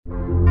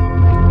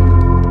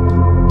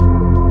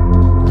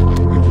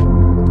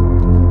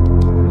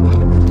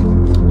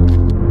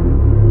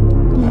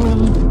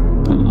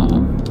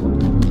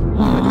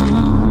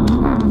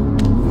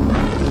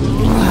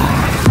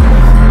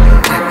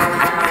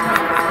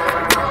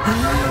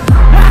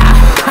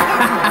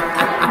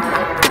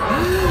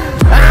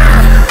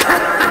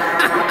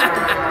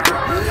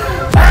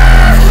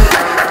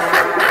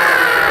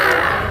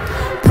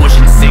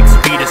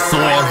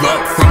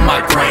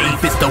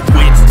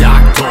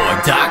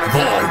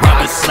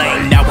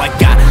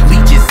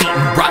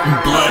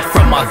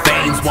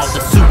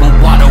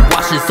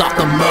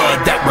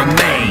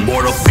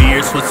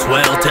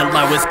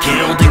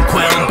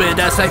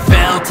as I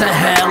fell to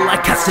hell, I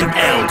cast an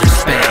elder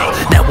spell.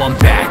 Now I'm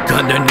back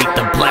underneath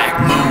the black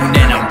moon,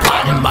 and I'm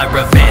plotting my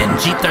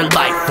revenge. Eat their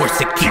life force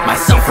to keep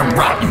myself from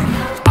rotting.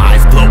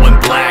 Eyes glowing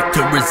black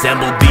to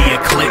resemble the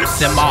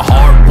eclipse, and my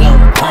heart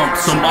won't pump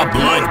so my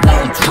blood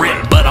won't drip.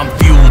 But I'm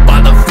fueled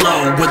by the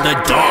flow where the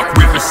dark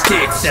river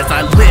sticks, as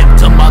I live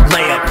to my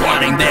layup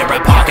plotting their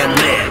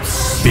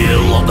apocalypse.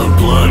 Spill all the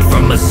blood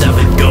from a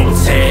severed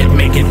goat's head,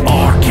 make an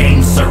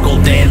arcane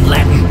circle, then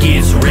Latin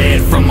gets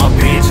red from a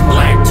pitch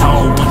black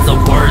tone. Once the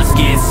words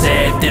get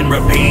said, then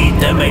repeat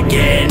them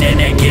again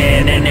and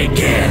again and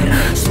again.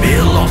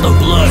 Spill all the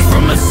blood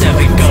from a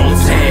severed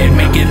goat's head,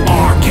 make an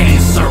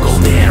arcane circle,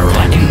 then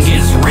Latin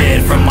gets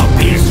red from a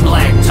pitch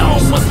black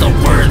tone. Once the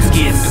words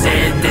get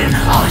said, then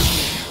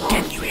hush,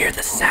 can you hear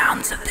the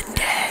sounds of the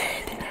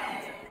dead?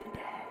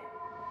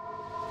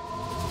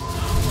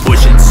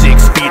 Pushing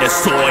 6 feet of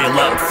soil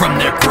up from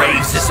their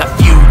graves is a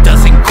few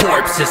dozen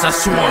corpses, a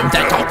swarm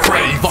that don't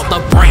crave all the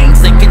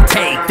brains they can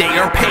take. They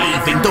are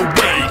paving the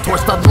way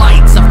towards the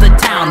lights of the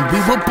town. We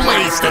will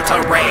blaze the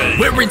terrain.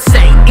 We're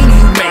insane,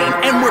 inhumane,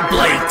 and we're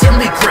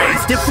blatantly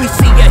crazed. If we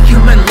see a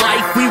human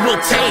life, we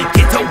will take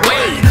it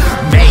away,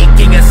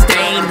 making a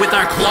stain with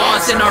our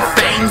claws and our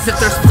fangs.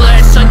 If there's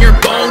flesh on your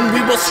bone,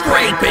 we will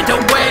scrape it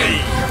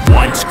away.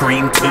 1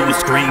 scream, 2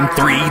 scream,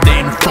 3,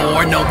 then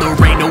 4. No, there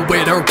ain't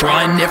nowhere to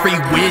run. Every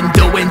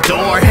window and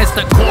door has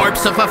the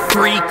corpse of a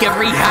freak.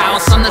 Every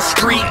house on the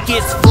street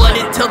gets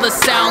flooded till the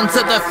sounds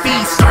of the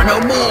feast are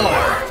no more.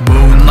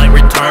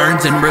 Moonlight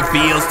returns and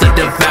reveals the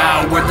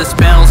devour. The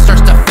spell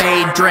starts to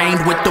fade,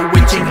 drained with the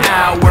witching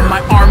hour.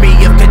 My army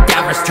of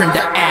cadavers turn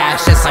to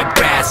ash as I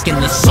bask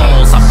in the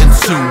souls I've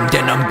consumed,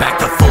 and I'm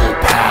back to full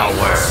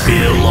power.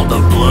 Spill all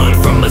the blood